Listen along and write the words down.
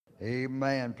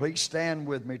Amen. Please stand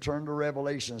with me. Turn to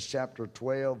Revelations chapter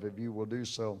 12, if you will do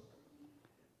so.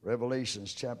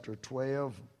 Revelations chapter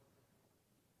 12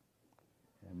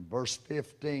 and verse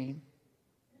 15.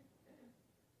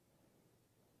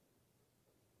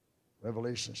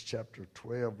 Revelations chapter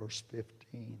 12, verse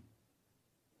 15.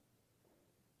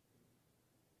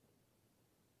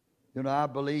 You know, I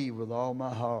believe with all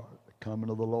my heart the coming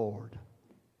of the Lord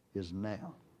is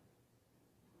now.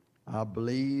 I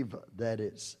believe that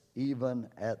it's even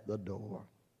at the door.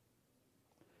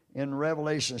 In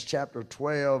Revelations chapter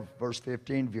 12, verse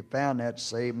 15, if you found that,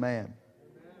 say amen.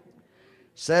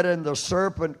 Said, and the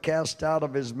serpent cast out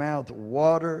of his mouth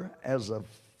water as a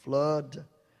flood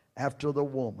after the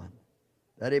woman,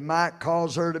 that he might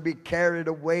cause her to be carried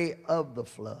away of the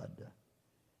flood.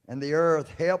 And the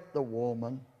earth helped the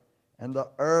woman, and the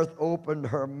earth opened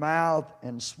her mouth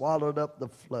and swallowed up the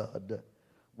flood,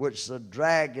 which the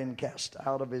dragon cast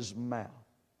out of his mouth.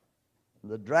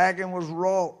 And the dragon was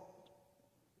wroth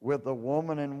with the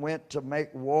woman, and went to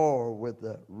make war with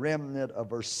the remnant of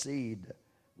her seed,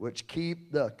 which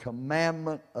keep the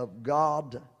commandment of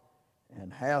God,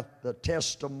 and hath the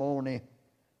testimony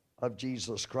of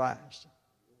Jesus Christ.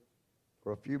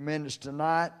 For a few minutes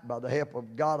tonight, by the help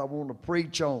of God, I want to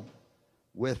preach on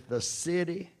with the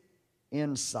city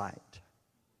in sight.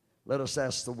 Let us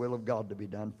ask the will of God to be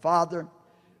done. Father,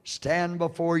 stand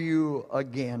before you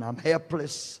again. I'm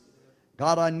helpless.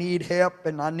 God, I need help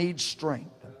and I need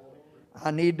strength.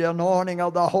 I need the anointing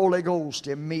of the Holy Ghost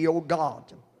in me, oh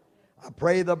God. I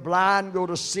pray the blind go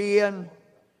to seeing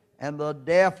and the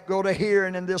deaf go to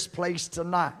hearing in this place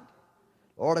tonight.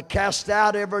 Lord, to cast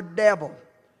out every devil,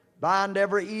 bind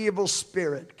every evil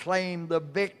spirit, claim the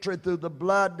victory through the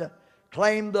blood,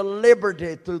 claim the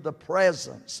liberty through the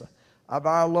presence of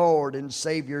our Lord and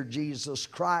Savior Jesus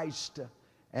Christ.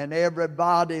 And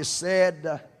everybody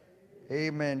said,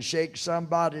 amen. Shake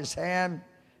somebody's hand.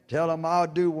 Tell them, I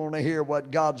do want to hear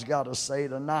what God's got to say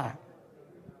tonight.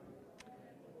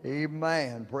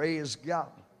 Amen. Praise God.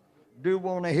 Do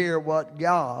want to hear what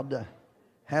God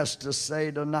has to say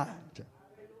tonight.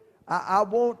 I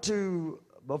want to,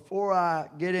 before I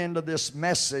get into this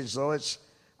message, though,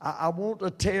 I want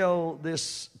to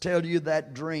tell you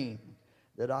that dream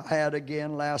that I had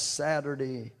again last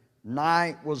Saturday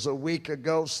night. Was a week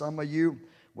ago. Some of you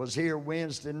was here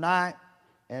Wednesday night,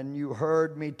 and you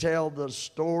heard me tell the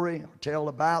story, tell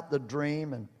about the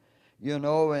dream, and you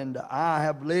know, and I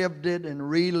have lived it and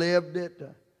relived it.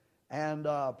 And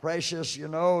Precious, you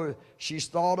know, she's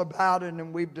thought about it,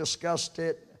 and we've discussed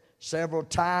it several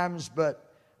times.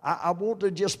 But I want to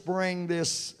just bring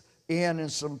this in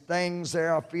and some things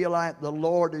there I feel like the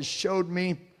Lord has showed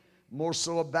me more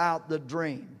so about the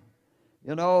dream.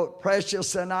 You know,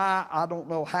 Precious and I don't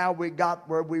know how we got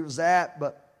where we was at,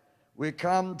 but we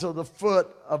come to the foot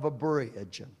of a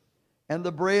bridge. And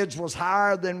the bridge was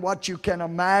higher than what you can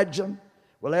imagine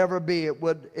will ever be. It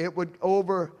would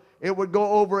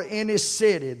go over any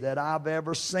city that I've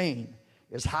ever seen.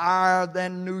 It's higher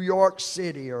than New York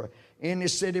City or any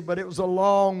city, but it was a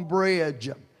long bridge.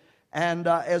 And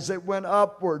as it went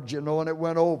upwards, you know, and it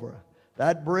went over.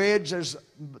 That bridge is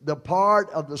the part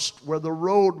of where the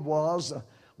road was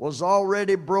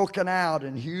already broken out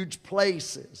in huge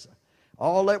places.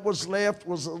 All that was left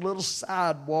was a little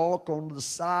sidewalk on the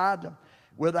side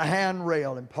with a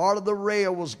handrail. And part of the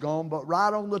rail was gone, but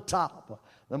right on the top,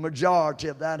 the majority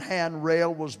of that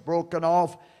handrail was broken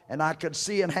off, and I could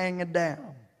see it hanging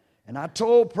down. And I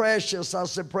told Precious, I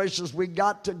said, Precious, we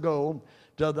got to go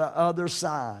to the other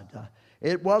side.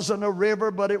 It wasn't a river,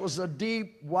 but it was a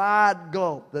deep, wide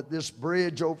gulf that this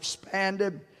bridge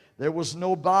expanded. There was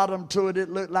no bottom to it, it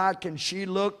looked like, and she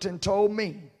looked and told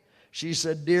me. She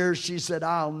said, dear, she said,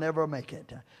 I'll never make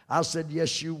it. I said,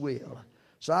 yes, you will.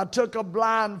 So I took a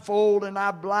blindfold and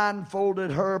I blindfolded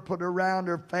her, put it around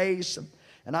her face.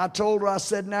 And I told her, I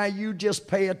said, now you just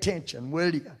pay attention,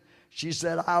 will you? She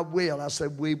said, I will. I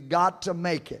said, we've got to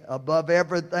make it. Above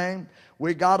everything,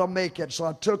 we got to make it. So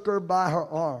I took her by her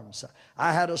arms.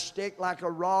 I had a stick like a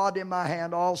rod in my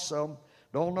hand also.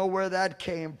 Don't know where that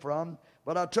came from.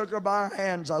 But I took her by her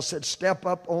hands. I said, step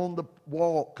up on the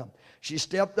walk. She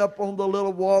stepped up on the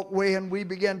little walkway, and we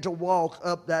began to walk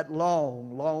up that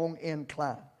long, long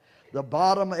incline. The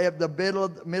bottom of the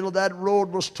middle of that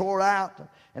road was tore out.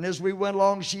 And as we went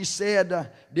along, she said,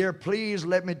 dear, please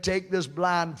let me take this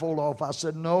blindfold off. I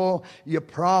said, no, you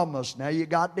promised. Now you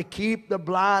got to keep the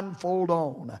blindfold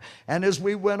on. And as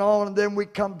we went on, and then we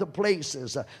come to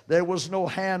places, there was no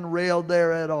handrail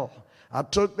there at all. I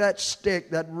took that stick,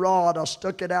 that rod, I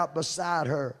stuck it out beside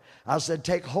her. I said,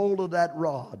 take hold of that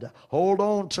rod. Hold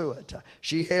on to it.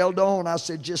 She held on. I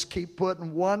said, just keep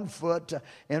putting one foot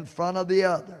in front of the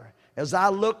other. As I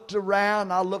looked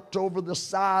around, I looked over the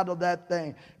side of that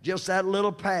thing, just that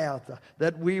little path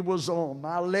that we was on.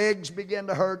 My legs began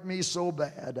to hurt me so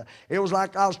bad. It was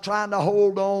like I was trying to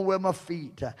hold on with my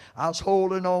feet. I was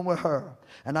holding on with her.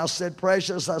 And I said,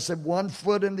 precious, I said, one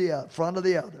foot in the front of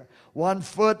the other. One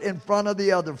foot in front of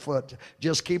the other foot.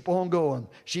 Just keep on going.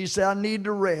 She said, I need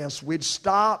to rest. We'd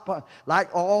stop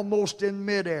like almost in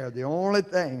midair. The only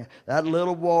thing, that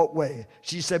little walkway.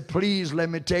 She said, please let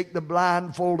me take the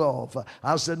blindfold off.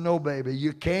 I said, no, baby,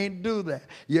 you can't do that.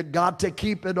 You got to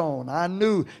keep it on. I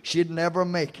knew she'd never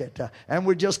make it. And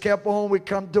we just kept on. We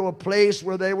come to a place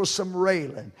where there was some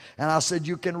railing. And I said,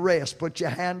 you can rest. Put your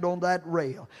hand on that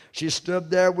rail. She stood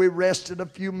there. We rested a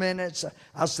few minutes.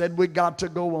 I said, we got to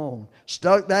go on.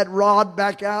 Stuck that rod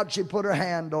back out. She put her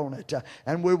hand on it,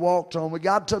 and we walked on. We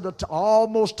got to the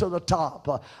almost to the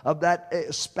top of that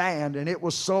span, and it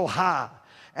was so high.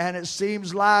 And it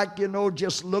seems like, you know,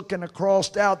 just looking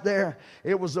across out there,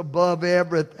 it was above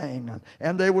everything.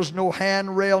 And there was no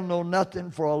handrail, no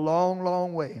nothing for a long,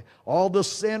 long way. All the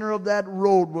center of that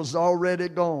road was already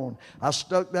gone. I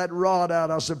stuck that rod out.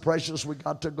 I said, precious, we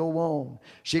got to go on.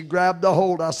 She grabbed the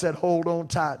hold. I said, hold on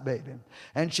tight, baby.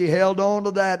 And she held on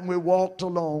to that, and we walked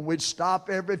along. We'd stop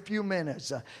every few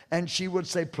minutes, and she would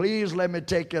say, please let me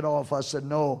take it off. I said,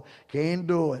 no, can't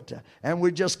do it. And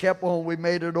we just kept on. We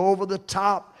made it over the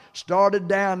top. Started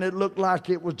down, it looked like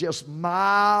it was just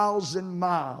miles and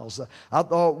miles. I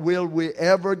thought, will we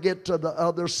ever get to the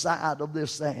other side of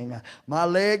this thing? My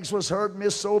legs was hurting me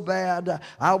so bad.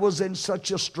 I was in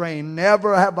such a strain.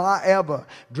 Never have I ever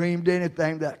dreamed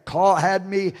anything that had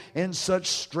me in such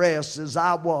stress as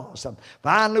I was.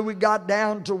 Finally, we got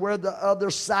down to where the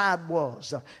other side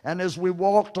was. And as we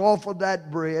walked off of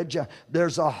that bridge,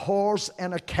 there's a horse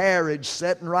and a carriage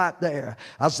sitting right there.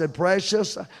 I said,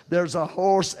 precious, there's a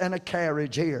horse and a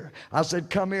carriage here. I said,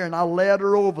 come here, and I led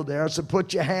her over there. I said,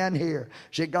 put your hand here.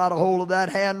 She got a hold of that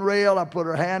handrail. I put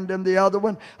her hand in the other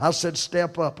one. I said,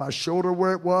 step up. I showed her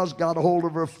where it was, got a hold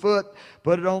of her foot,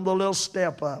 put it on the little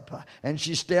step up. And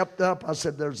she stepped up. I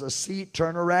said, there's a seat.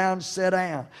 Turn around, sit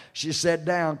down. She sat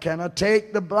down. Can I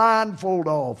take the blindfold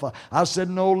off? I said,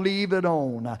 no, leave it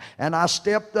on. And I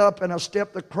stepped up, and I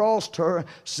stepped across her,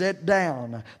 sat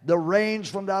down. The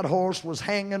reins from that horse was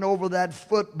hanging over that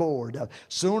footboard.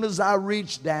 Soon as I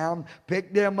reached down,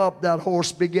 picked them up, that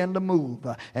horse began to move,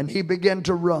 and he began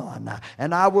to run.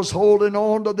 And I was holding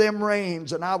on to them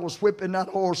reins, and I was whipping that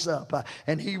horse up,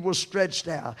 and he was stretched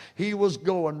out. He was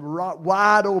going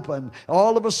wide open.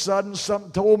 All of a sudden,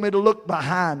 something told me to look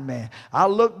behind me. I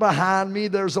looked behind me.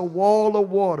 There's a wall of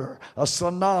water, a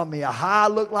tsunami, a high,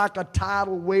 looked like a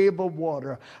tidal wave of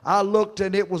water. I looked,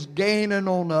 and it was gaining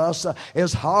on us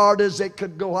as hard as it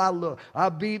could go. I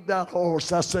beat that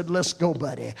horse. I said, let's go,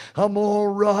 buddy. I'm going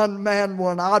to run, man,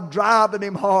 one. I'm driving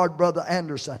him hard, Brother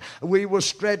Anderson. We were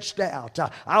stretched out.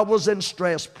 I was in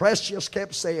stress. Precious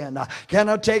kept saying, can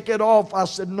I take it off? I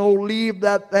said, no, leave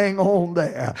that thing on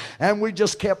there. And we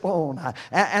just kept on.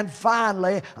 And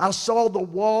finally, I saw the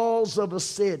walls of a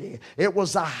city. It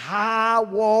was a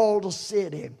high-walled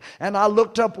city. And I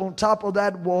looked up on top of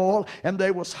that wall, and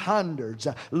there was hundreds.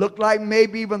 Looked like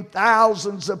maybe even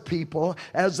thousands of people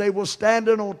as they were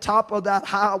standing on top of that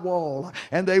high wall.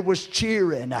 And they was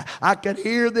cheering. I could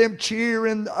hear them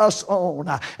cheering us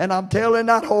on. And I'm telling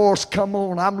that horse, come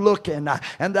on, I'm looking.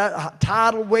 And that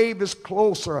tidal wave is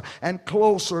closer and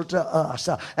closer to us.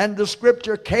 And the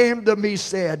scripture came to me,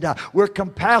 said, we're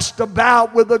compassed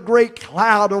about with a great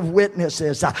cloud of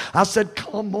witnesses. I said,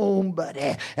 come on,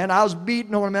 buddy. And I was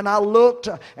beating on him, and I looked,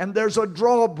 and there's a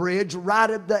drawbridge right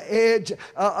at the edge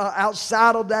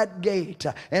outside of that gate.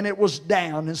 And it was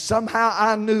down. And somehow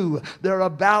I knew they're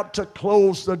about to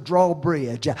close the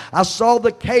drawbridge. I saw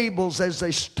the cables as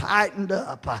they tightened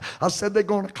up. I said, they're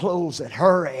going to close it.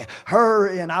 Hurry,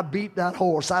 hurry. And I beat that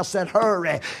horse. I said,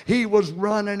 hurry. He was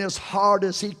running as hard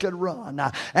as he could run.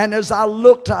 And as I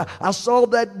looked, I saw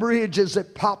that bridge as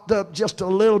it popped up just a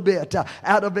little bit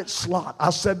out of its slot. I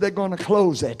said, they're going to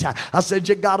close it. I said,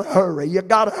 you got to hurry. You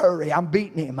got to hurry. I'm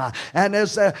beating him. And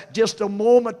as just a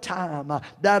moment time,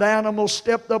 that animal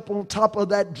stepped up on top of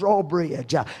that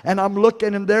drawbridge. And I'm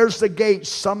looking, and there's the gates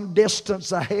some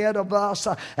distance ahead of us,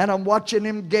 and I'm watching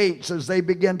them gates as they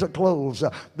begin to close.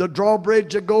 The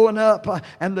drawbridge are going up,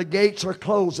 and the gates are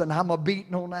closing. I'm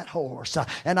a-beating on that horse,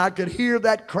 and I could hear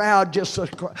that crowd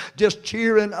just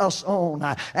cheering us on.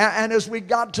 And as we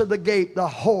got to the gate, the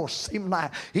horse seemed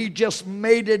like he just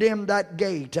made it in that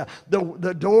gate.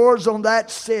 The doors on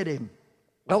that city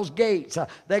those gates,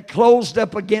 they closed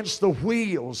up against the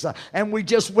wheels, and we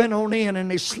just went on in,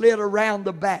 and they slid around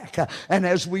the back. And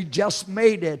as we just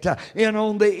made it in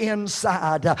on the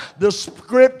inside, the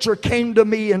scripture came to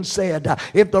me and said,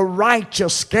 if the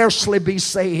righteous scarcely be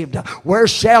saved, where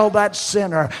shall that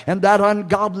sinner and that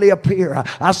ungodly appear?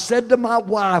 I said to my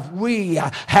wife, we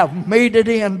have made it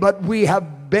in, but we have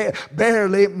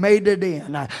barely made it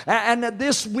in. And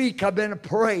this week I've been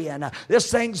praying.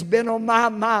 This thing's been on my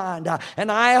mind.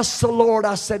 And I asked the Lord,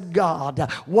 I said,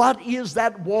 God, what is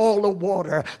that wall of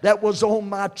water that was on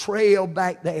my trail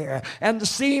back there? And it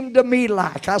seemed to me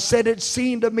like, I said it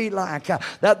seemed to me like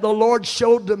that the Lord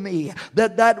showed to me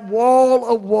that that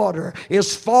wall of water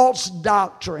is false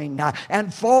doctrine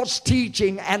and false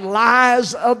teaching and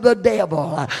lies of the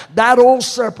devil. That old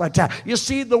serpent. You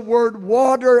see, the word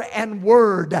water and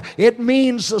word, it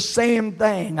means the same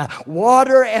thing.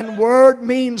 Water and word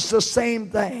means the same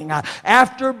thing.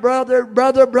 After brother,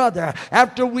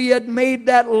 after we had made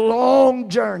that long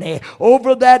journey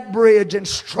over that bridge and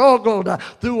struggled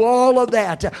through all of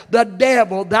that, the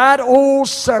devil, that old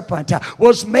serpent,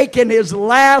 was making his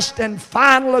last and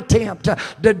final attempt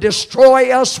to destroy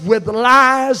us with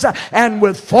lies and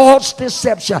with false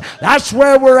deception. That's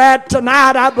where we're at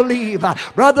tonight, I believe.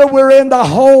 Brother, we're in the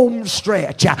home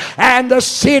stretch, and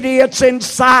the city, it's in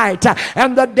sight,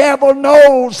 and the devil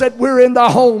knows that we're in the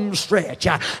home stretch.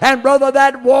 And brother,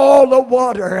 that wall of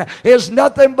water is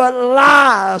nothing but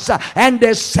lies and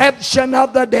deception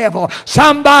of the devil.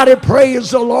 Somebody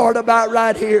praise the Lord about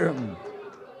right here.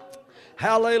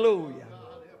 Hallelujah.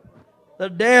 The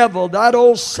devil, that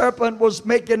old serpent, was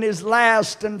making his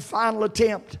last and final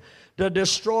attempt to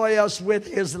destroy us with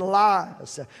his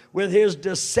lies, with his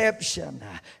deception.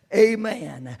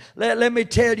 Amen. Let me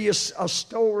tell you a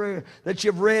story that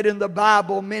you've read in the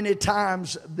Bible many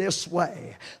times this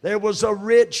way. There was a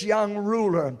rich young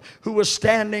ruler who was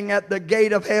standing at the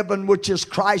gate of heaven, which is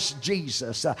Christ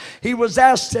Jesus. He was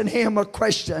asking him a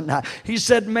question. He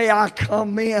said, may I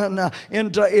come into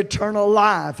eternal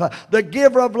life? The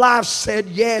giver of life said,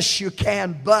 yes, you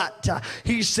can. But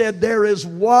he said, there is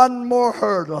one more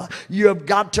hurdle you have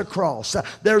got to cross.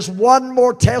 There's one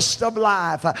more test of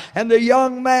life. And the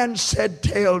young man said,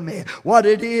 tell me what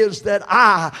it is that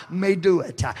I may do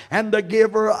it. And the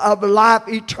giver of life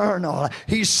eternal,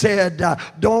 he said,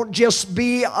 don't just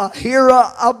be a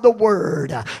hearer of the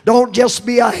word. Don't just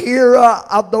be a hearer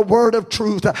of the word of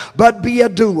truth, but be a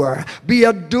doer. Be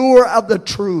a doer of the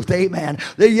truth. Amen.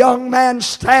 The young man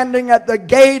standing at the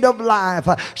gate of life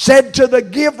said to the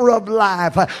giver of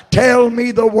life, tell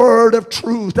me the word of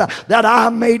truth that I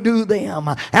may do them.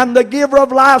 And the giver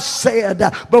of life said,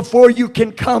 before you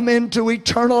can come into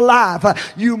eternal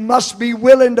life, you must be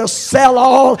willing to sell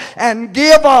all and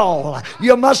give all.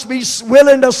 You must be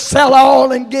willing to sell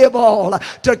all and give all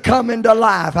to come into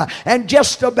life. And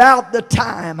just about the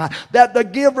time that the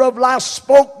giver of life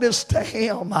spoke this to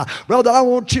him, brother, I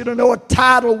want you to know, a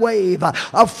tidal wave,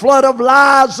 a flood of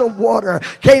lies of water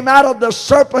came out of the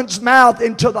serpent's mouth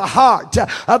into the heart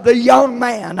of the young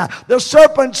man. The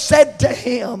serpent said to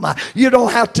him, you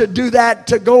don't have to do that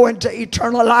to go into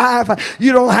eternal life.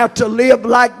 You don't have to live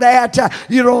like that.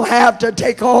 You don't have to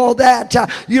take all that.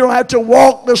 You don't have to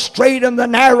walk the straight and the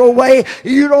narrow way.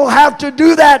 You don't have to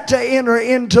do that to enter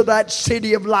into that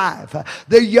city of life.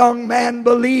 The young man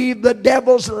believed the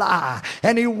devil's lie,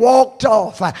 and he walked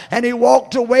off, and he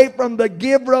walked away from the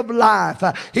giver of life.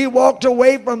 He walked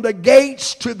away from the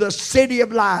gates to the city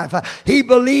of life. He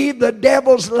believed the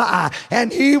devil's lie,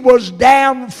 and he was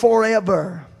damned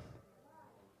forever.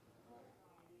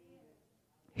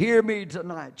 Hear me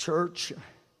tonight, church.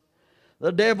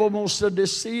 The devil wants to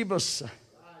deceive us.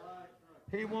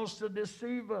 He wants to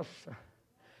deceive us.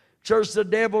 Church, the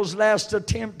devil's last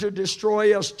attempt to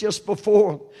destroy us just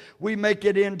before we make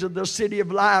it into the city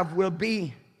of life will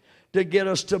be to get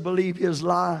us to believe his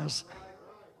lies.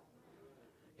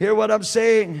 Hear what I'm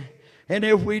saying? And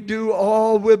if we do,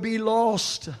 all will be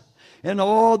lost, and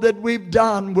all that we've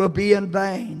done will be in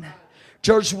vain.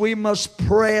 Church, we must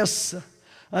press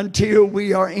until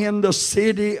we are in the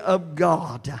city of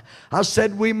God. I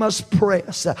said we must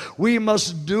press. We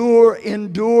must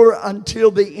endure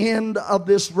until the end of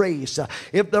this race.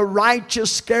 If the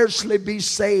righteous scarcely be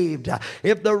saved,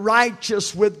 if the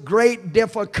righteous with great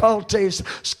difficulties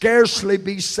scarcely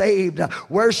be saved,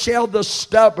 where shall the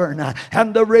stubborn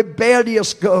and the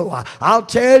rebellious go? I'll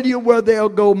tell you where they'll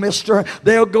go, mister.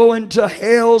 They'll go into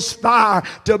hell's fire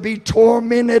to be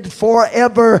tormented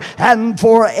forever and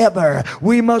forever.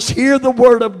 We we must hear the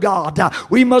Word of God.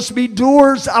 We must be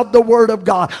doers of the Word of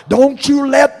God. Don't you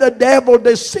let the devil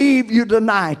deceive you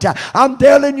tonight. I'm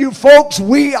telling you folks,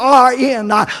 we are in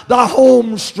the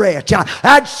home stretch.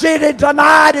 That city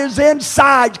tonight is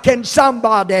inside. Can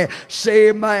somebody say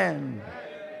amen?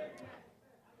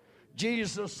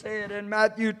 Jesus said in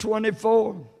Matthew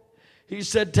 24, he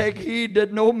said, take heed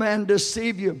that no man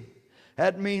deceive you.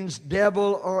 That means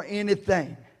devil or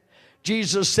anything.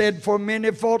 Jesus said, for many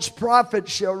false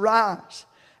prophets shall rise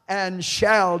and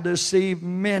shall deceive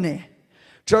many.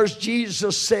 Church,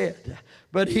 Jesus said,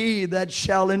 but he that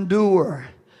shall endure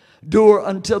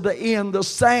until the end, the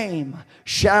same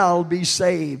shall be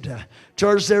saved.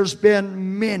 Church, there's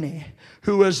been many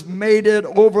who has made it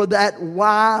over that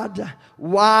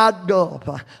wide gulf.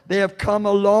 They have come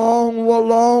a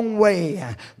long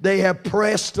way. They have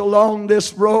pressed along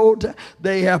this road.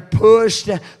 They have pushed.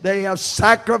 They have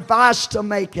sacrificed to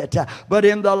make it. But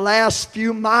in the last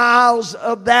few miles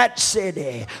of that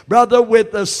city, brother,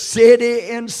 with the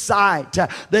city in sight,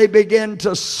 they begin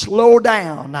to slow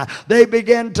down. They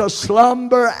begin to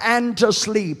slumber and to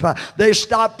sleep. They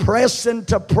stop pressing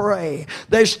to pray.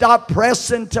 They stop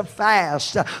pressing to fast.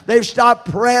 They stop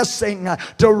pressing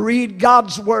to read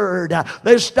God's Word.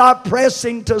 They stop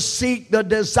pressing to seek the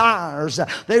desires.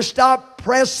 They stop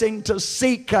pressing to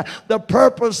seek the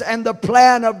purpose and the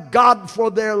plan of God for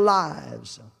their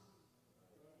lives.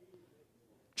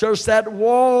 Church, that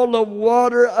wall of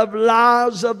water of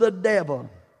lies of the devil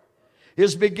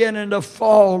is beginning to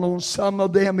fall on some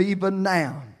of them even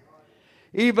now.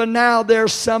 Even now,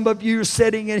 there's some of you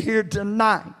sitting in here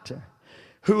tonight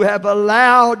who have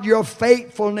allowed your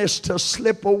faithfulness to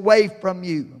slip away from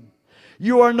you.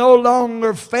 You are no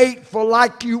longer faithful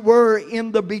like you were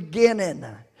in the beginning.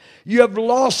 You have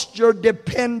lost your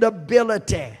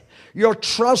dependability. Your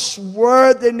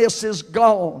trustworthiness is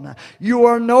gone. You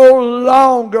are no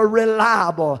longer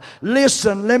reliable.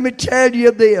 Listen, let me tell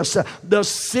you this. The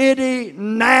city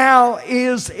now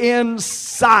is in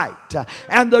sight,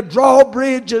 and the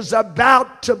drawbridge is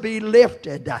about to be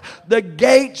lifted. The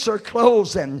gates are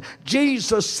closing.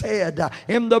 Jesus said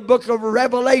in the book of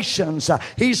Revelations,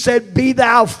 he said, be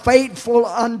thou faithful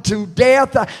unto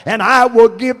death, and I will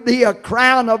give thee a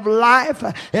crown of life.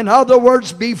 In other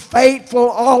words, be faithful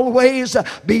always.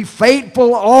 Be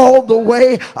faithful all the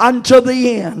way unto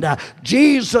the end.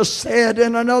 Jesus said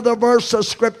in another verse of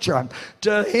Scripture,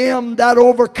 to him that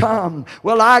overcome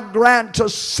will I grant to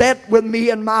sit with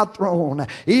me in my throne,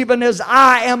 even as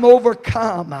I am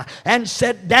overcome and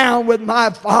sit down with my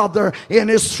Father in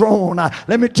his throne.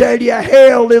 Let me tell you,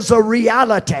 hell is a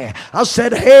reality. I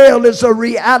said hell is a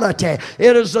reality.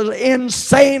 It is an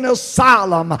insane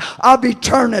asylum of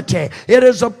eternity. It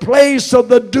is a place of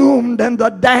the doomed and the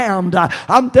damned.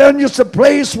 I'm telling you, it's a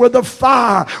place where the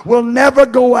fire will never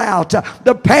go out.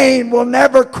 The pain will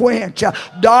never quench.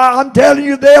 I'm telling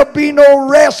you, there'll be no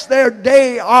rest there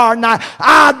day or night.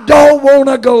 I don't want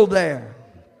to go there.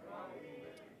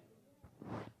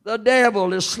 The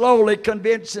devil is slowly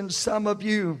convincing some of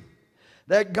you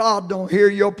that God don't hear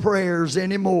your prayers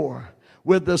anymore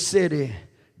with the city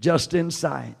just in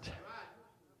sight.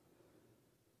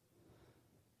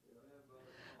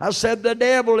 I said the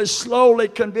devil is slowly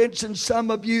convincing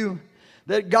some of you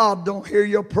that God don't hear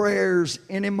your prayers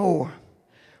anymore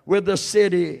with the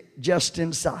city just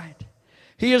in sight.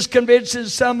 He is convincing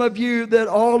some of you that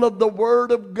all of the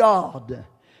Word of God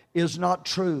is not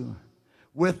true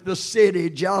with the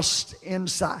city just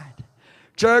inside.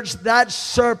 Church, that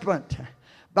serpent,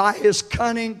 by his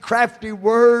cunning, crafty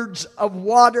words of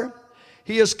water,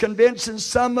 he is convincing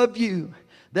some of you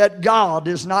that God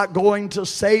is not going to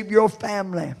save your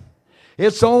family.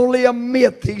 It's only a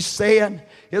myth, he's saying.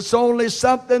 It's only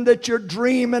something that you're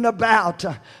dreaming about.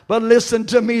 But listen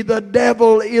to me, the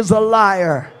devil is a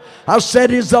liar. I said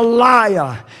he's a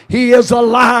liar. He is a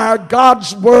liar.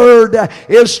 God's word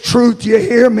is truth. You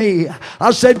hear me?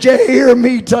 I said you hear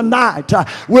me tonight.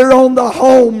 We're on the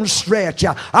home stretch.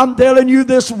 I'm telling you,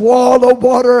 this wall of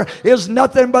water is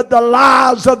nothing but the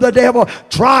lies of the devil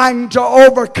trying to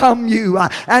overcome you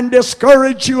and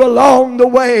discourage you along the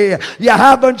way. You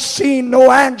haven't seen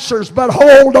no answers, but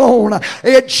hold on.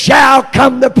 It shall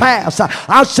come to pass.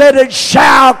 I said it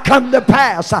shall come to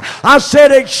pass. I said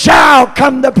it shall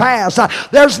come to pass.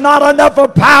 There's not enough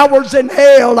of powers in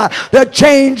hell to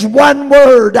change one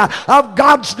word of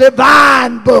God's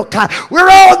divine book. We're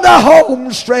on the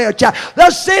home stretch.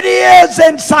 The city is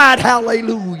inside.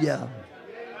 Hallelujah.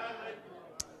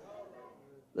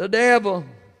 The devil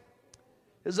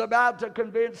is about to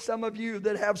convince some of you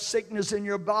that have sickness in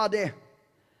your body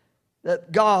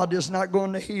that God is not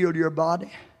going to heal your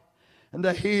body, and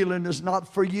the healing is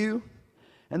not for you,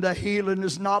 And the healing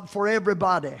is not for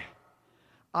everybody.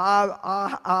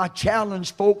 I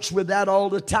challenge folks with that all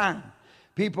the time.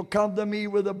 People come to me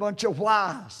with a bunch of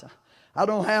whys. I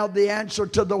don't have the answer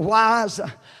to the whys.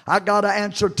 I got an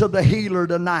answer to the healer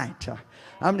tonight.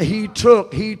 He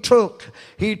took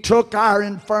our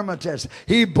infirmities.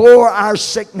 He bore our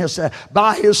sickness.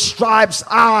 By His stripes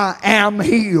I am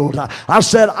healed. I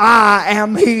said, I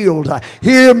am healed.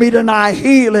 Hear me tonight.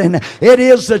 Healing, it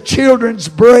is the children's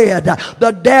bread.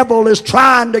 The devil is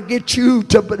trying to get you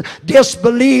to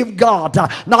disbelieve God,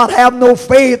 not have no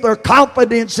faith or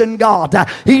confidence in God.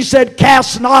 He said,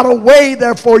 cast not away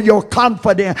therefore your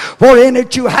confidence, for in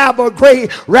it you have a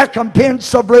great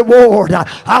recompense of reward.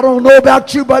 I don't know about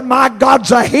you, but my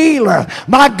God's a healer.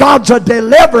 My God's a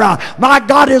deliverer. My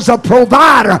God is a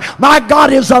provider. My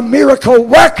God is a miracle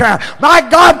worker. My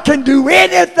God can do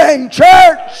anything,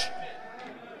 church.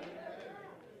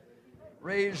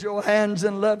 Raise your hands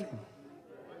and love Him.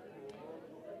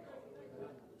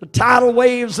 The tidal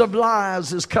waves of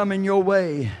lies is coming your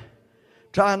way,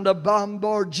 trying to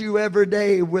bombard you every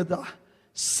day with a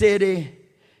city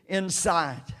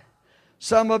inside.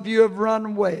 Some of you have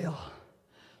run well.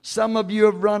 Some of you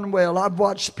have run well. I've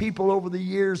watched people over the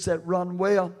years that run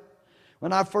well.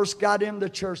 When I first got in the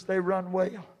church, they run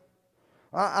well.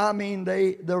 I mean,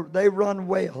 they run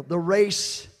well. The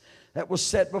race that was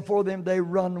set before them, they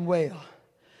run well.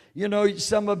 You know,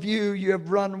 some of you, you have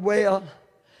run well.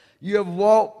 You have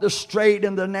walked the straight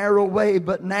and the narrow way,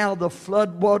 but now the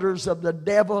floodwaters of the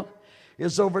devil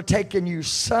is overtaking you.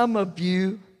 Some of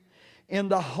you in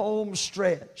the home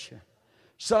stretch.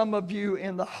 Some of you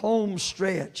in the home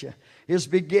stretch is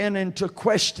beginning to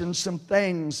question some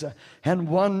things and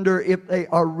wonder if they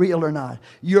are real or not.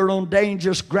 You're on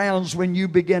dangerous grounds when you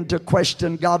begin to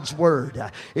question God's word.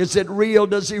 Is it real?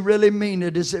 Does He really mean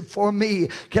it? Is it for me?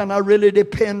 Can I really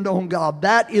depend on God?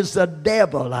 That is the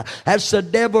devil. That's the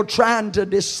devil trying to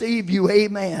deceive you.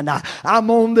 Amen.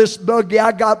 I'm on this buggy.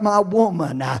 I got my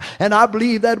woman. And I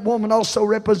believe that woman also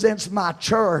represents my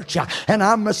church. And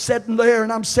I'm sitting there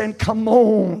and I'm saying, come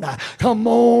on. Come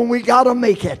on. We got to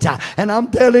make it. And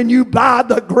I'm telling you, by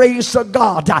the grace of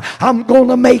God, I'm going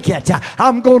to make it.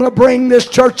 I'm going to bring this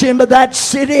church into that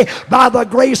city by the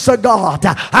grace of God.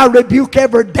 I rebuke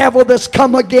every devil that's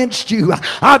come against you.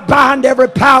 I bind every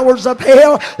powers of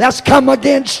hell that's come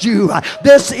against you.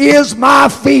 This is my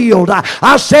field.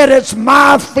 I said it's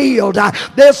my field.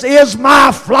 This is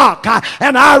my flock.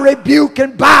 And I rebuke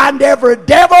and bind every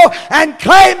devil and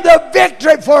claim the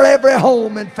victory for every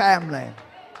home and family.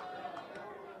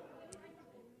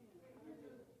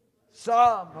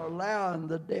 Some are allowing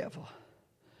the devil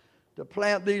to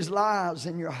plant these lies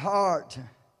in your heart.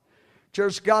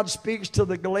 Church, God speaks to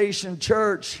the Galatian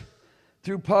church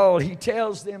through Paul. He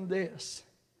tells them this.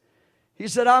 He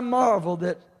said, I marvel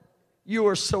that you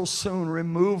are so soon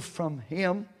removed from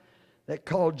Him that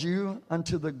called you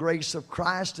unto the grace of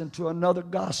Christ and to another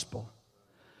gospel,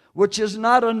 which is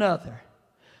not another.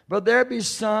 But there be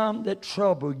some that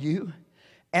trouble you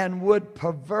and would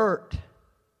pervert.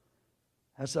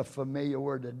 That's a familiar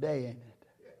word today, ain't it?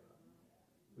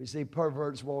 We see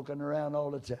perverts walking around all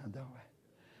the time, don't we?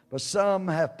 But some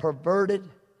have perverted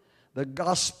the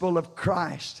gospel of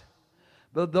Christ.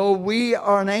 But though we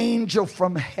are an angel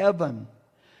from heaven,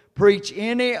 preach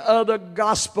any other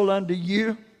gospel unto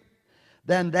you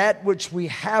than that which we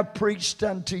have preached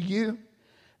unto you,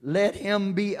 let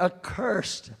him be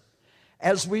accursed.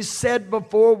 As we said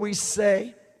before, we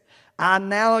say, I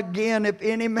now again, if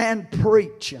any man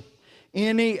preach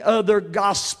any other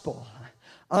gospel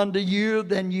unto you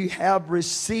than you have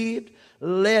received,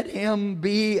 let him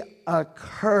be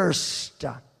accursed.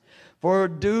 For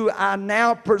do I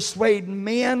now persuade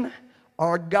men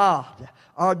or God?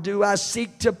 Or do I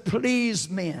seek to please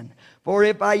men? For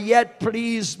if I yet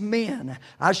please men,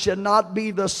 I should not be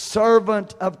the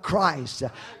servant of Christ.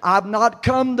 I've not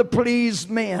come to please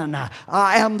men.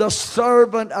 I am the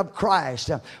servant of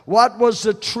Christ. What was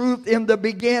the truth in the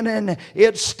beginning?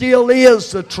 It still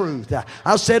is the truth.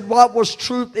 I said, what was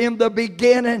truth in the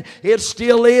beginning? It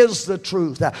still is the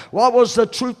truth. What was the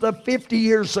truth of 50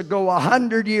 years ago,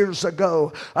 100 years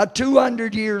ago,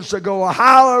 200 years ago, or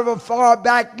however far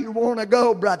back you want to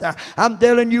go, brother? I'm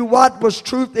telling you, what was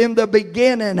truth in the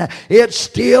beginning, it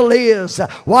still is.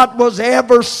 What was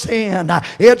ever sin,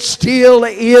 it still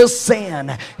is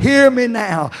sin. Hear me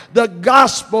now. The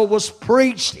gospel was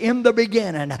preached in the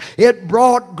beginning. It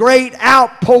brought great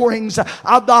outpourings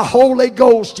of the Holy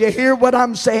Ghost. You hear what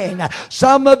I'm saying?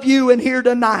 Some of you in here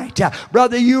tonight,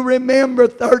 brother, you remember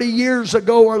 30 years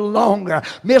ago or longer,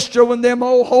 mister, when them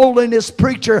old holiness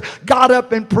preacher got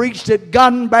up and preached it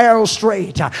gun barrel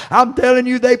straight. I'm telling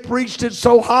you, they preached it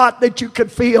so hot that you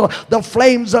could feel the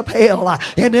flames of hell.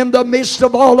 And in the midst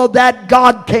of all of that,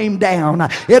 God came down.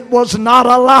 It was not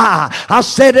a lie. I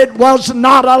said it was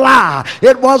not a lie.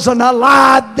 It wasn't a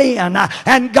lie then.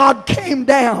 And God came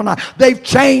down. They've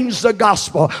changed the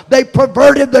gospel. They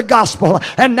perverted the gospel.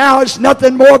 And now it's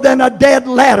nothing more than a dead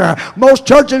letter. Most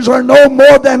churches are no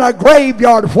more than a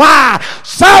graveyard. Why?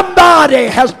 Somebody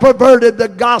has perverted the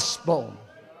gospel.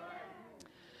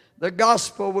 The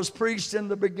gospel was preached in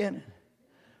the beginning.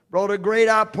 Brought a great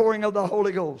outpouring of the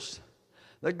Holy Ghost.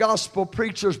 The gospel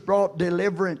preachers brought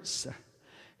deliverance,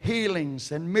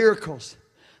 healings, and miracles.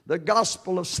 The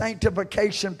gospel of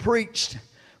sanctification preached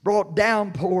brought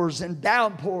downpours and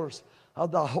downpours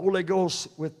of the Holy Ghost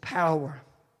with power.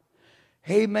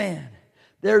 Amen.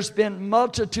 There's been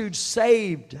multitudes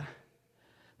saved.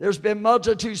 There's been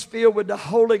multitudes filled with the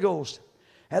Holy Ghost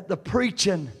at the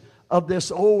preaching of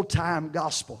this old-time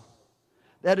gospel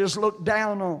that is looked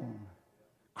down on,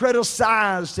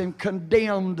 criticized, and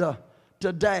condemned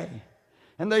today.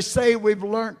 And they say we've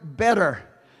learned better.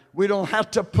 We don't have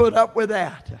to put up with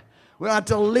that. We don't have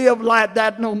to live like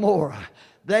that no more.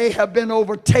 They have been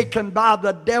overtaken by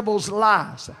the devil's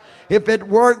lies. If it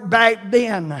worked back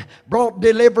then, brought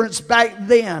deliverance back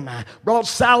then, brought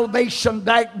salvation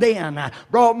back then,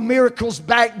 brought miracles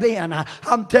back then,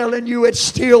 I'm telling you it's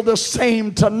still the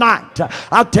same tonight.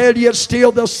 I tell you it's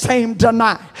still the same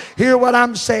tonight. Hear what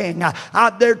I'm saying.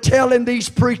 They're telling these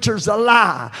preachers a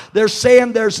lie. They're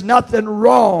saying there's nothing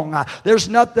wrong. There's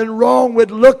nothing wrong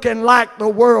with looking like the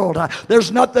world.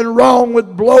 There's nothing wrong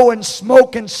with blowing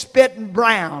smoke and spitting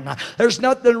brown. There's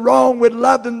nothing wrong with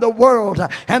loving the world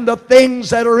and the things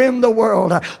that are in the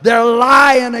world. They're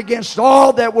lying against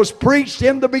all that was preached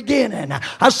in the beginning.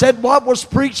 I said what was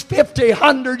preached 50,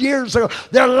 100 years ago,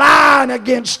 they're lying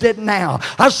against it now.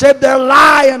 I said they're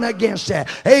lying against it.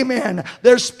 Amen.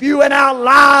 They're spewing out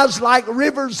lies like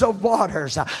rivers of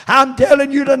waters. I'm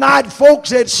telling you tonight,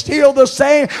 folks, it's still the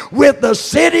same with the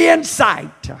city in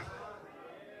sight.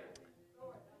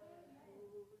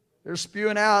 They're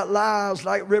spewing out lies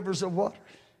like rivers of water,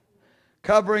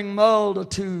 covering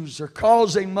multitudes or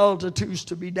causing multitudes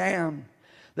to be damned.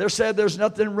 They said there's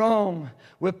nothing wrong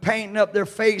with painting up their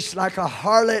face like a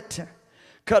harlot,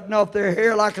 cutting off their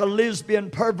hair like a lesbian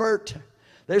pervert.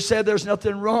 They said there's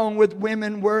nothing wrong with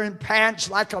women wearing pants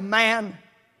like a man,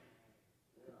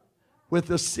 with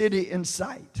the city in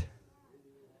sight.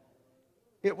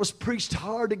 It was preached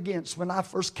hard against when I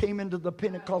first came into the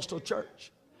Pentecostal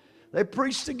church. They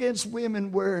preached against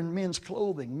women wearing men's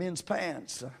clothing, men's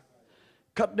pants,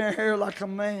 cutting their hair like a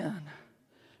man,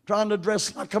 trying to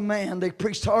dress like a man. They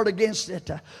preached hard against it.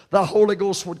 The Holy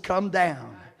Ghost would come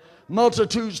down.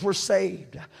 Multitudes were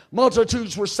saved.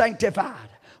 Multitudes were sanctified.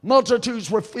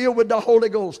 Multitudes were filled with the Holy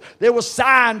Ghost. There were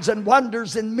signs and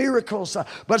wonders and miracles.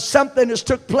 But something has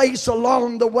took place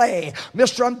along the way.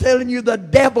 Mister, I'm telling you, the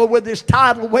devil with his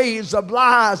tidal waves of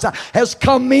lies has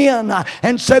come in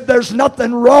and said there's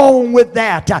nothing wrong with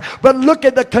that. But look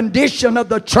at the condition of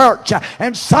the church,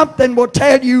 and something will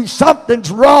tell you something's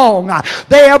wrong.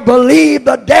 They have believed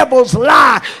the devil's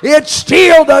lie. It's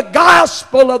still the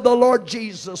gospel of the Lord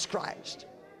Jesus Christ.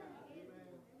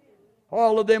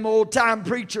 All of them old-time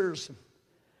preachers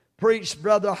preached,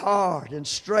 brother, hard and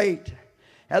straight.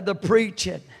 At the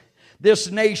preaching,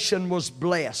 this nation was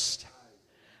blessed.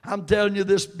 I'm telling you,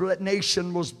 this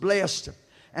nation was blessed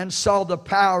and saw the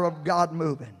power of God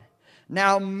moving.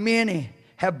 Now many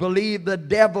have believed the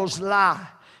devil's lie,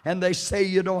 and they say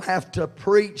you don't have to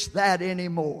preach that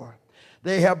anymore.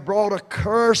 They have brought a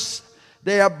curse.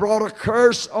 They have brought a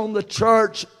curse on the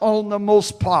church on the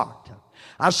most part.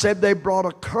 I said they brought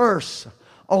a curse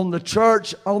on the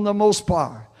church on the most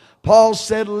part. Paul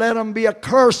said, let them be a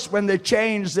curse when they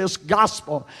change this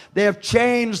gospel. They have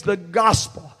changed the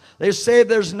gospel. They say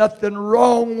there's nothing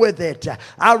wrong with it.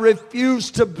 I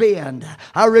refuse to bend.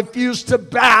 I refuse to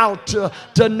bow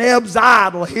to Neb's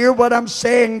idol. Hear what I'm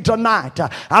saying tonight.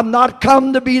 I'm not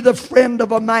come to be the friend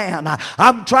of a man.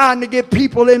 I'm trying to get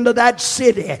people into that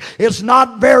city. It's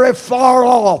not very far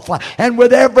off. And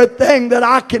with everything that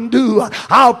I can do,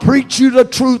 I'll preach you the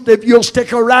truth if you'll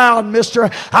stick around, mister.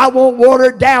 I won't water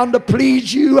it down to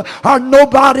please you or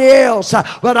nobody else.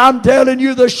 But I'm telling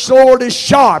you, the sword is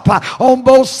sharp on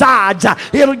both sides sides.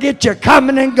 It'll get you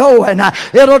coming and going.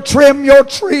 It'll trim your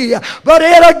tree, but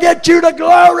it'll get you to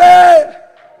glory.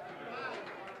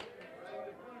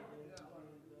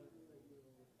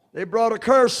 They brought a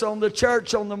curse on the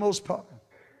church on the most part.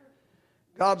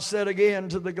 God said again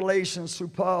to the Galatians through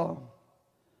Paul,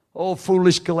 "Oh,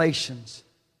 foolish Galatians,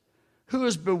 who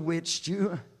has bewitched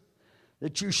you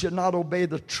that you should not obey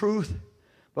the truth,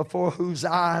 before whose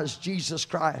eyes Jesus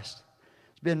Christ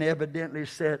has been evidently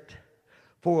set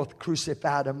forth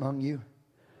crucified among you?"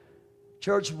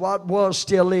 Church, what was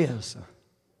still is.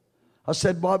 I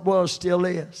said what was still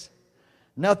is.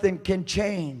 Nothing can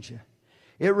change.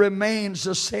 It remains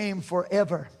the same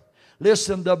forever.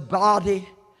 Listen, the body,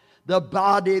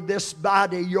 this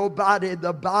body, your body,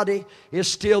 the body is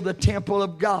still the temple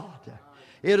of God.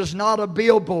 It is not a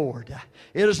billboard.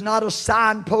 It is not a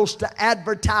signpost to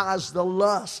advertise the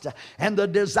lust and the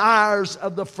desires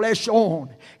of the flesh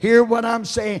on. Hear what I'm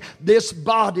saying. This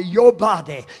body, your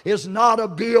body, is not a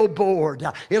billboard.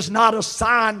 It's not a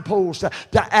signpost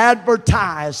to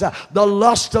advertise the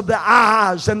lust of the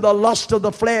eyes and the lust of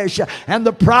the flesh and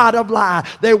the pride of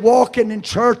life. They're walking in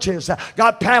churches.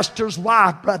 Got pastor's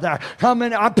wife, brother,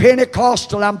 coming,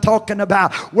 Pentecostal I'm talking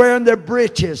about, wearing their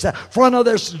breeches. Front of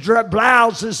their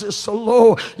blouses is so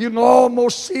low you can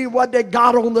almost see what they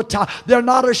got on the top. They're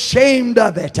not ashamed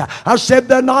of it. I said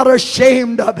they're not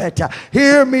ashamed of it.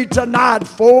 Hear me tonight,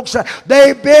 folks.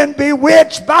 They've been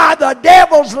bewitched by the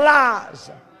devil's lies.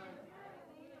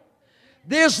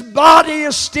 This body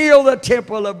is still the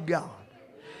temple of God.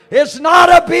 It's not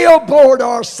a billboard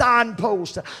or a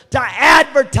signpost to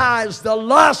advertise the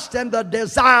lust and the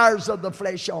desires of the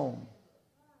flesh on.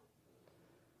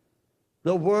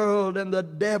 The world and the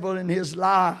devil and his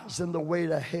lies and the way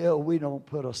to hell, we don't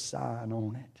put a sign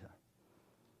on it.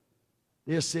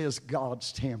 This is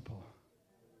God's temple.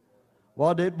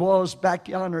 What it was back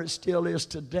yonder, it still is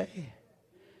today.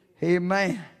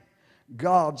 Amen.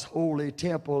 God's holy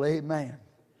temple. Amen.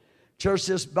 Church,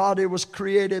 this body was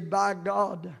created by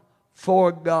God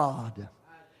for God.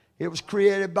 It was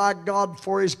created by God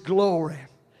for His glory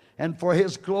and for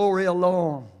His glory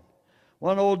alone.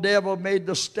 One old devil made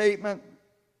the statement,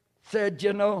 said,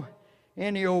 you know,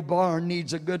 any old barn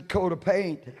needs a good coat of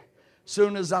paint.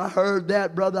 Soon as I heard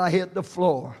that, brother, I hit the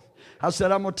floor. I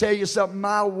said, I'm going to tell you something.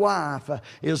 My wife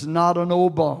is not an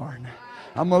old barn.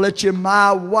 I'm going to let you,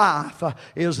 my wife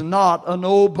is not an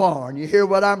old barn. You hear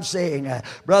what I'm saying?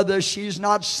 Brother, she's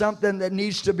not something that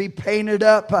needs to be painted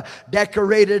up,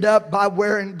 decorated up by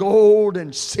wearing gold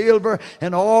and silver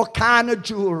and all kind of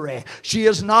jewelry. She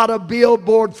is not a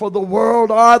billboard for the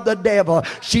world or the devil.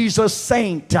 She's a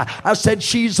saint. I said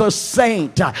she's a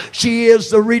saint. She is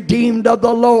the redeemed of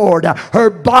the Lord. Her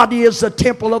body is the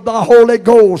temple of the Holy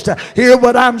Ghost. Hear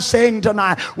what I'm saying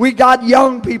tonight. We got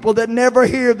young people that never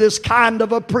hear this kind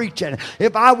of a preaching.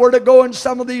 If I were to go in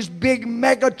some of these big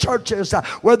mega churches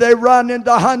where they run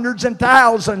into hundreds and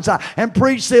thousands and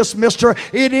preach this, mister,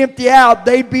 it'd empty out.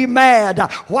 They'd be mad.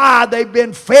 Why? They've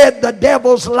been fed the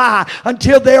devil's lie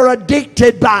until they're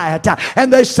addicted by it.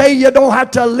 And they say you don't have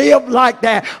to live like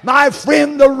that. My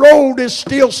friend, the road is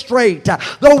still straight.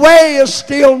 The way is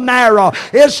still narrow.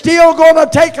 It's still going to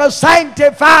take a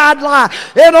sanctified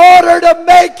life in order to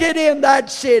make it in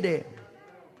that city.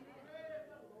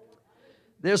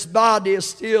 This body is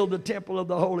still the temple of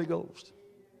the Holy Ghost.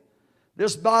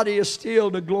 This body is still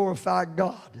to glorify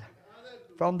God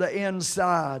from the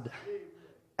inside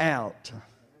out.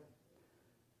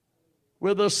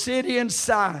 With a city in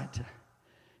sight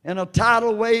and a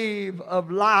tidal wave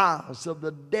of lies of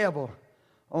the devil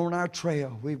on our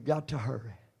trail, we've got to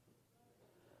hurry.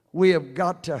 We have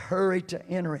got to hurry to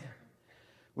enter in.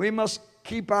 We must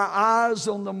keep our eyes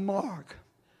on the mark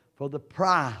for the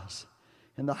prize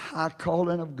and the high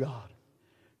calling of God.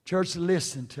 Church,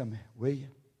 listen to me, will you?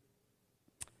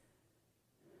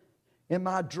 In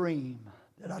my dream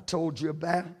that I told you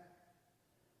about,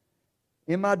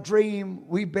 in my dream,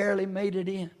 we barely made it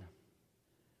in.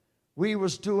 We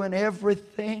was doing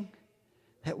everything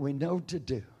that we know to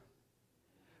do.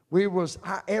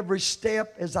 Every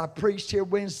step, as I preached here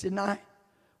Wednesday night,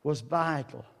 was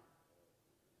vital.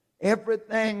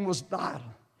 Everything was vital.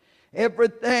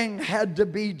 Everything had to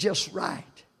be just right.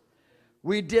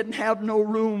 We didn't have no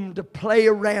room to play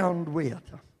around with.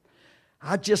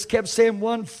 I just kept saying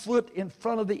 1 foot in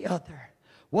front of the other.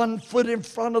 1 foot in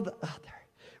front of the other.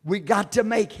 We got to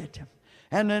make it.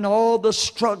 And in all the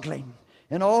struggling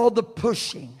and all the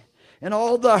pushing and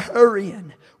all the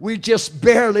hurrying, we just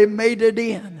barely made it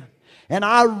in. And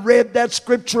I read that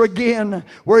scripture again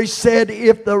where he said,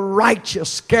 if the righteous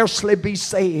scarcely be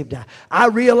saved. I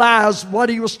realized what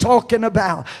he was talking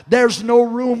about. There's no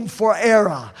room for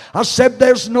error. I said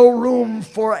there's no room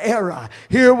for error.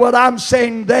 Hear what I'm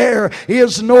saying. There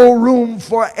is no room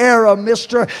for error,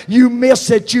 mister. You miss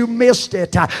it. You missed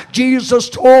it. Jesus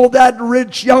told that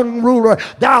rich young ruler,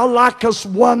 thou lackest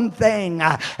one thing.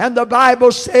 And the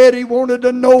Bible said he wanted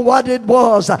to know what it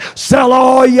was. Sell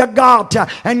all you got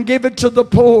and give it to the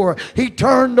poor. He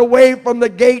turned away from the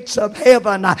gates of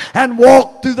heaven and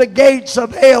walked through the gates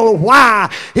of hell.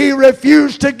 Why? He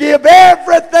refused to give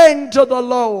everything to the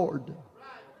Lord.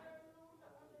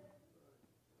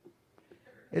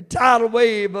 A tidal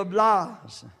wave of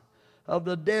lies of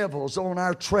the devils on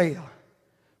our trail.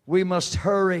 We must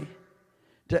hurry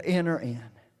to enter in.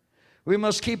 We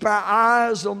must keep our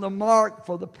eyes on the mark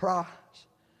for the prize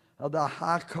of the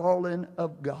high calling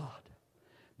of God.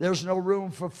 There's no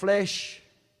room for flesh.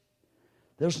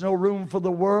 There's no room for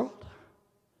the world.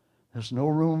 There's no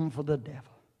room for the devil.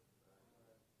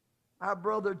 Our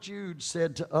brother Jude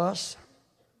said to us,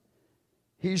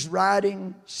 he's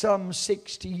writing some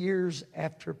 60 years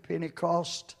after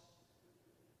Pentecost.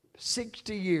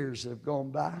 60 years have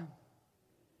gone by.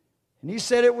 And he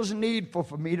said it was needful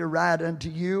for me to write unto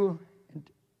you and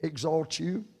exhort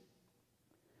you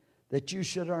that you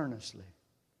should earnestly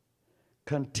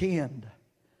contend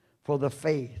for the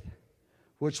faith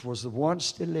which was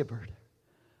once delivered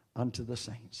unto the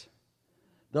saints.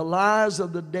 The lies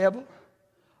of the devil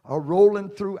are rolling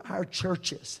through our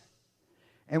churches.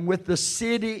 And with the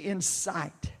city in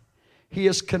sight, he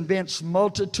has convinced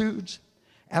multitudes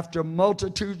after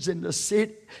multitudes in the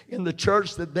city, in the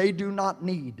church, that they do not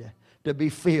need to be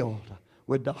filled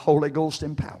with the Holy Ghost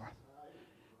and power.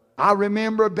 I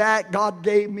remember back, God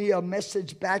gave me a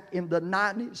message back in the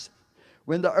 90s,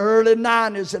 when the early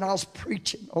 90s, and I was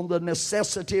preaching on the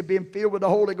necessity of being filled with the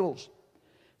Holy Ghost.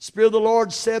 Spirit of the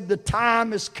Lord said the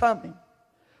time is coming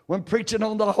when preaching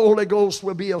on the Holy Ghost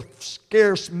will be a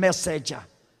scarce message.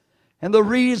 And the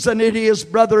reason it is,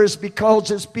 brother, is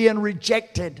because it's being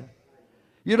rejected.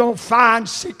 You don't find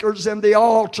seekers in the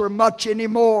altar much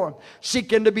anymore,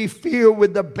 seeking to be filled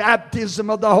with the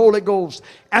baptism of the Holy Ghost.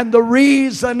 And the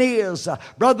reason is,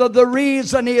 brother, the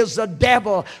reason is the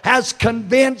devil has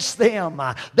convinced them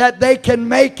that they can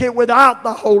make it without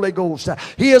the Holy Ghost.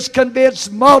 He has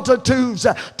convinced multitudes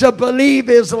to believe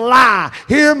his lie.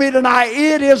 Hear me tonight.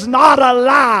 It is not a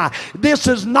lie. This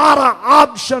is not an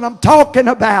option I'm talking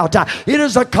about. It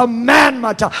is a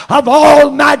commandment of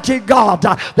Almighty God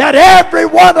that every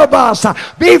one of us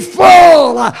be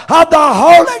full of the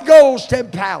Holy Ghost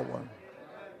and power.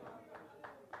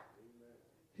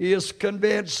 He has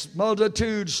convinced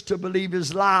multitudes to believe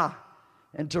his lie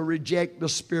and to reject the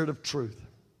spirit of truth.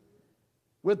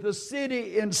 With the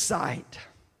city in sight,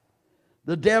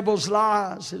 the devil's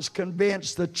lies has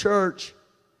convinced the church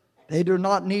they do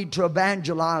not need to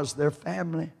evangelize their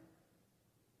family.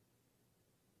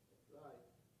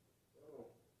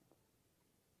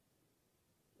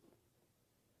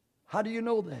 How do you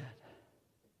know that?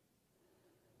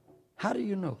 How do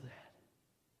you know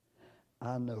that?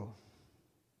 I know.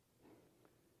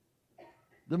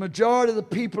 The majority of the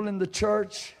people in the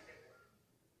church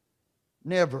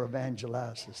never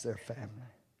evangelizes their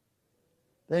family.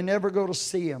 They never go to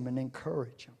see them and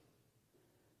encourage them.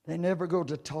 They never go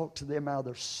to talk to them out of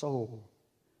their soul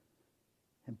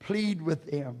and plead with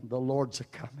them. The Lord's a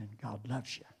coming. God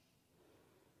loves you.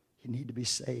 You need to be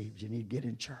saved. You need to get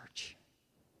in church.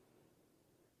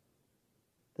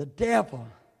 The devil,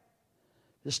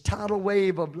 this tidal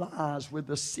wave of lies with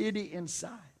the city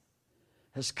inside,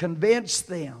 has convinced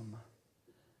them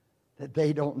that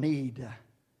they don't need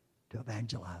to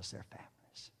evangelize their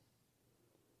families.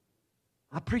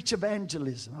 I preach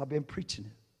evangelism. I've been preaching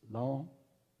it a long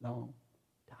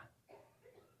time.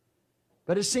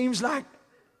 But it seems like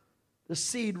the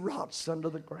seed rots under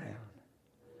the ground.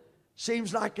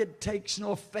 Seems like it takes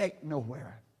no effect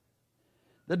nowhere.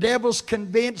 The devil's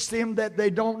convinced them that they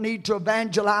don't need to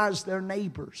evangelize their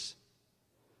neighbors.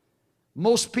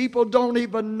 Most people don't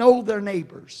even know their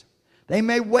neighbors. They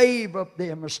may wave at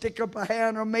them or stick up a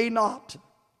hand or may not.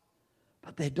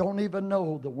 But they don't even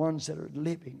know the ones that are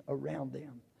living around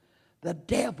them. The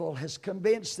devil has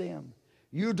convinced them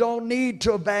you don't need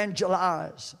to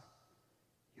evangelize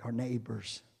your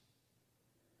neighbors.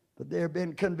 But they've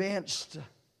been convinced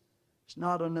it's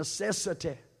not a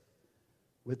necessity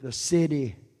with the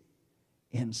city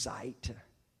in sight.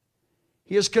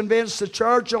 He has convinced the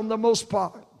church on the most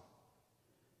part.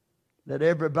 Let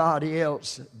everybody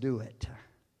else do it.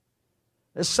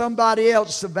 Let somebody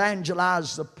else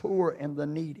evangelize the poor and the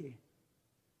needy.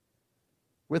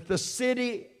 with the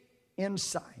city in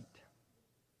sight.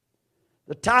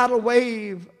 The tidal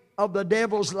wave of the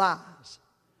devil's lies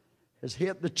has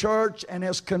hit the church and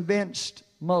has convinced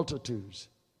multitudes.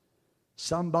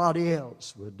 Somebody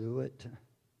else will do it.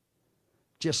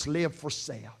 Just live for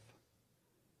self.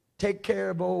 Take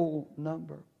care of old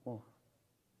number one.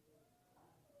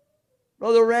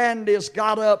 Brother Randy has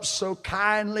got up so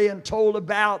kindly and told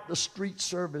about the street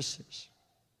services.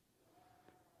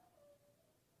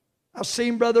 I've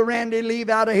seen Brother Randy leave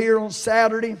out of here on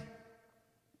Saturday,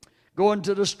 going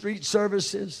to the street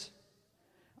services.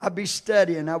 I'd be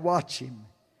studying. I watch him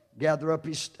gather up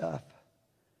his stuff,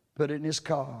 put it in his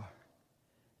car,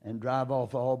 and drive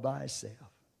off all by himself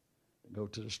and go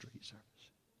to the street service.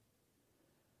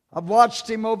 I've watched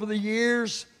him over the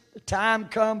years. The time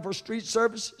come for street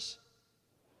services.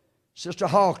 Sister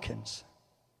Hawkins,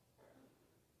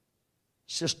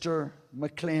 Sister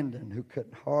McClendon, who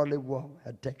couldn't hardly walk,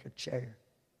 had to take a chair.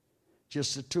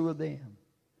 Just the two of them.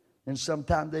 And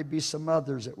sometimes there'd be some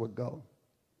others that would go.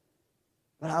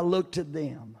 But I looked at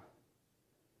them.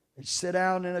 They'd sit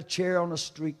down in a chair on a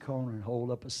street corner and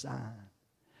hold up a sign.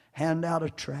 Hand out a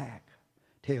tract.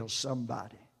 Tell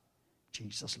somebody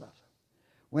Jesus loves them.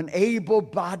 When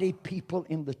able-bodied people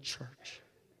in the church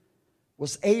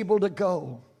was able to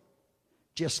go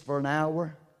just for an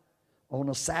hour on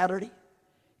a Saturday,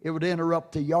 it would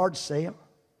interrupt a yard sale.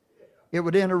 It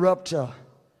would interrupt a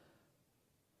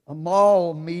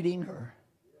mall meeting or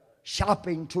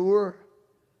shopping tour,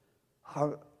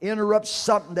 or interrupt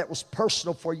something that was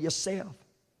personal for yourself.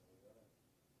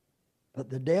 But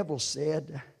the devil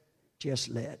said, just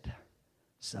let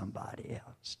somebody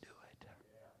else do it.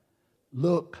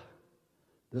 Look,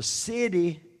 the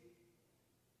city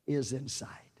is in sight.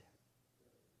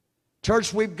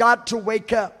 Church, we've got to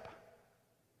wake up.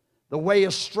 The way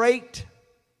is straight.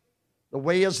 The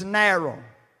way is narrow.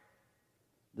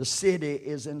 The city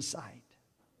is in sight.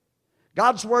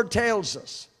 God's Word tells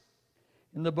us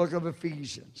in the book of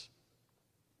Ephesians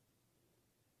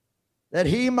that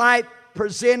He might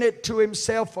present it to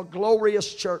Himself a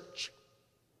glorious church,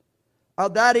 or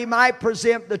that He might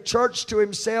present the church to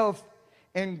Himself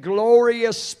in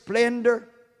glorious splendor,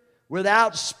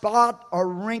 without spot or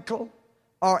wrinkle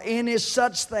or any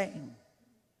such thing,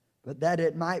 but that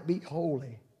it might be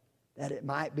holy, that it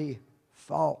might be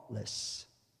faultless.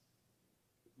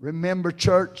 Remember,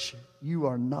 church, you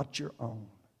are not your own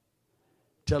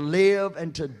to live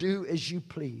and to do as you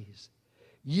please.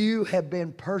 You have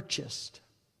been purchased.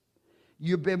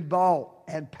 You've been bought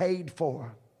and paid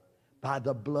for by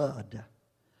the blood,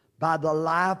 by the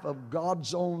life of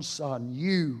God's own Son.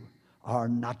 You are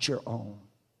not your own.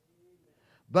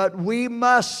 But we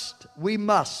must,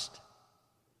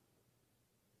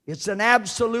 it's an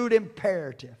absolute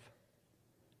imperative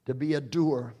to be a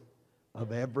doer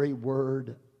of every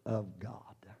word of God.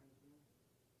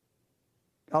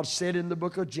 God said in the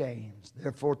book of James,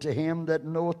 therefore to him that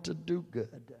knoweth to do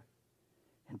good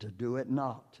and to do it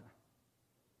not,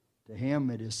 to him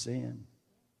it is sin.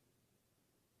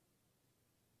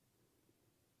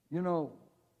 You know,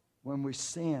 when we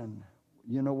sin,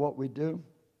 you know what we do?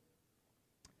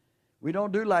 We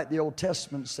don't do like the Old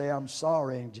Testament, say I'm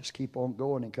sorry and just keep on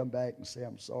going and come back and say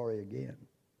I'm sorry again.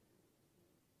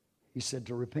 He said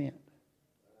to repent.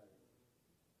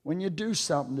 When you do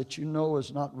something that you know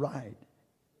is not right,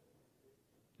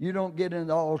 you don't get in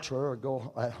the altar or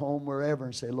go at home wherever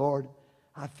and say, Lord,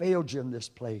 I failed you in this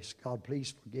place. God,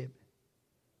 please forgive me.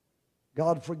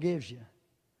 God forgives you.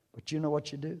 But you know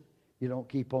what you do? You don't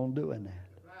keep on doing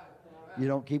that. You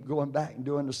don't keep going back and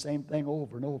doing the same thing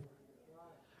over and over.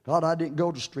 God, I didn't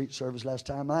go to street service last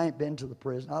time. I ain't been to the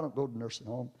prison. I don't go to nursing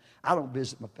home. I don't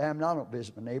visit my family. I don't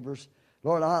visit my neighbors.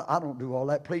 Lord, I don't do all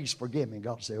that. Please forgive me.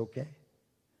 God say, okay,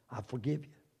 I forgive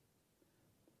you.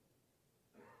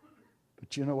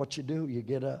 But you know what you do? You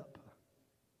get up.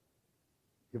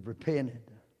 You've repented.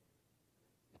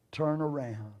 You turn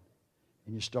around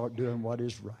and you start doing what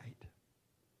is right.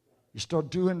 You start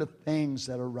doing the things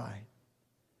that are right.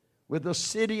 With the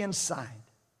city in sight,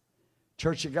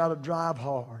 church, you got to drive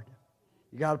hard.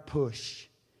 You got to push.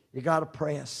 You got to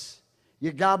press.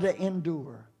 You got to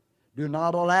endure. Do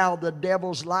not allow the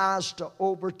devil's lies to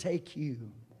overtake you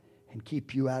and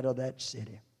keep you out of that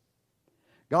city.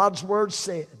 God's word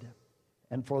said,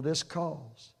 and for this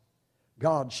cause,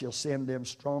 God shall send them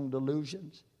strong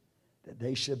delusions, that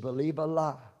they should believe a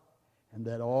lie, and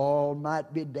that all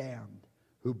might be damned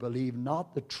who believe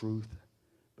not the truth,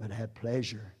 but have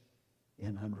pleasure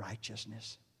in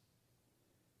unrighteousness.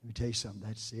 Let me tell you something,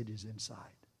 that city's in sight.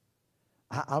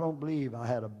 I don't believe I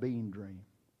had a bean dream.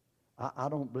 I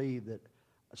don't believe that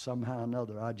somehow or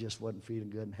another I just wasn't feeling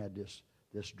good and had this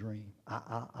this dream.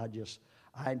 I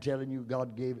ain't telling you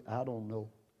God gave it. I don't know.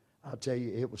 I'll tell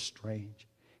you, it was strange.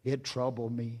 It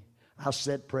troubled me. I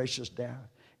set Precious down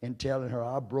and telling her,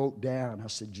 I broke down. I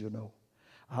said, you know,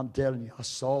 I'm telling you, I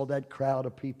saw that crowd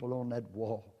of people on that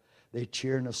wall. They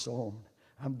cheering us on.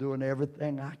 I'm doing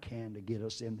everything I can to get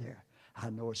us in there. I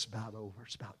know it's about over.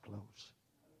 It's about close.